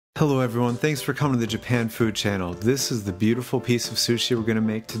Hello everyone, thanks for coming to the Japan Food Channel. This is the beautiful piece of sushi we're going to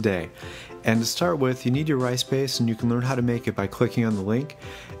make today. And to start with, you need your rice base, and you can learn how to make it by clicking on the link.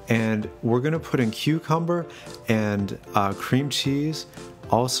 And we're going to put in cucumber and cream cheese.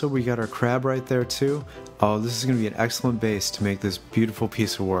 Also, we got our crab right there too. Oh, this is going to be an excellent base to make this beautiful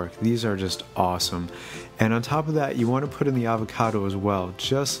piece of work. These are just awesome. And on top of that, you want to put in the avocado as well,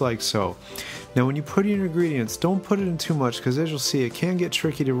 just like so. Now when you put in your ingredients, don't put it in too much, because as you'll see, it can get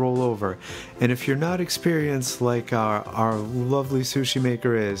tricky to roll over. And if you're not experienced like our lovely sushi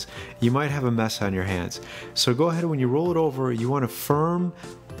maker is, you might have a mess on your hands. So go ahead, when you roll it over, you want a firm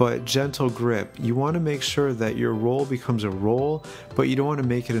but gentle grip. You want to make sure that your roll becomes a roll, but you don't want to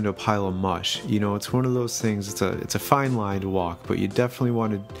make it into a pile of mush. You know, it's one of those things, it's a fine line to walk, but you definitely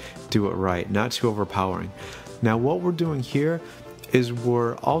want to do it right, not too overpowering. Now what we're doing here is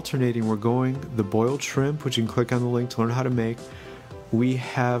we're alternating. We're going the boiled shrimp, which you can click on the link to learn how to make. We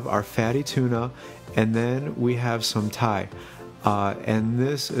have our fatty tuna, and then we have some Thai. And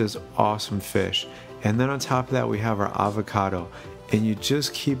this is awesome fish. And then on top of that, we have our avocado. And you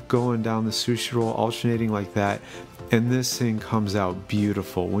just keep going down the sushi roll, alternating like that, and this thing comes out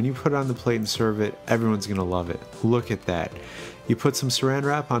beautiful. When you put it on the plate and serve it, everyone's gonna love it. Look at that. You put some saran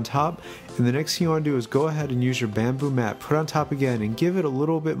wrap on top, and the next thing you want to do is go ahead and use your bamboo mat, put on top again, and give it a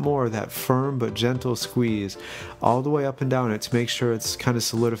little bit more of that firm but gentle squeeze all the way up and down it to make sure it's kind of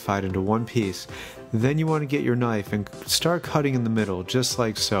solidified into one piece. Then you want to get your knife and start cutting in the middle, just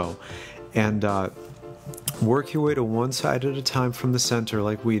like so. And work your way to one side at a time from the center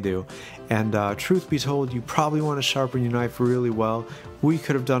like we do. And truth be told, you probably want to sharpen your knife really well. We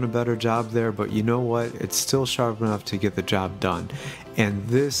could have done a better job there, but you know what? It's still sharp enough to get the job done. And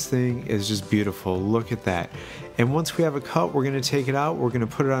this thing is just beautiful. Look at that. And once we have a cut, we're going to take it out. We're going to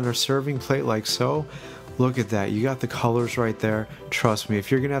put it on our serving plate like so. Look at that. You got the colors right there. Trust me, if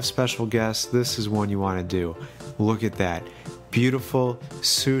you're going to have special guests, this is one you want to do. Look at that. Beautiful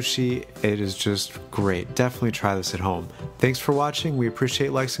sushi. It is just great. Definitely try this at home. Thanks for watching. We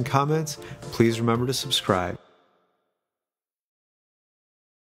appreciate likes and comments. Please remember to subscribe.